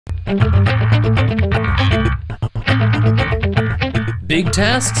Big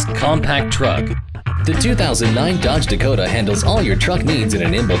tasks, compact truck. The 2009 Dodge Dakota handles all your truck needs in a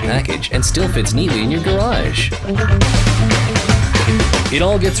nimble package and still fits neatly in your garage. It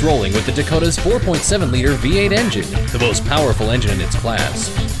all gets rolling with the Dakota's 4.7-liter V8 engine, the most powerful engine in its class.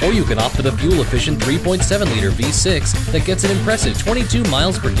 Or you can opt for the fuel-efficient 3.7-liter V6 that gets an impressive 22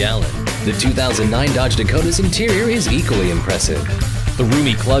 miles per gallon. The 2009 Dodge Dakota's interior is equally impressive. The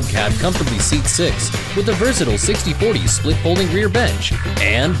roomy club cab comfortably seats 6 with a versatile 60/40 split-folding rear bench,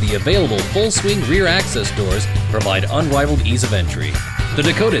 and the available full-swing rear access doors provide unrivaled ease of entry. The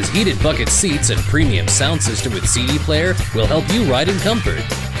Dakota's heated bucket seats and premium sound system with CD player will help you ride in comfort.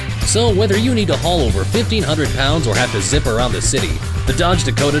 So whether you need to haul over 1,500 pounds or have to zip around the city, the Dodge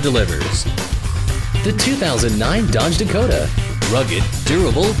Dakota delivers. The 2009 Dodge Dakota. Rugged,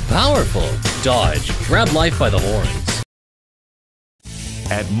 durable, powerful. Dodge. Grab life by the horns.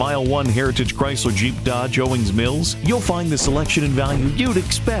 At MileOne Heritage Chrysler Jeep Dodge Owings Mills, you'll find the selection and value you'd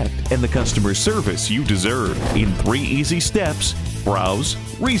expect and the customer service you deserve in 3 easy steps. Browse,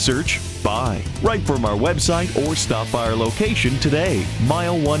 research, buy. Right from our website or stop by our location today.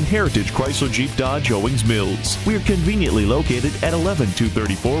 MileOne Heritage Chrysler Jeep Dodge Owings Mills. We're conveniently located at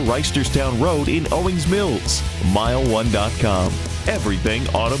 11234 Reisterstown Road in Owings Mills. MileOne.com. Everything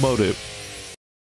automotive.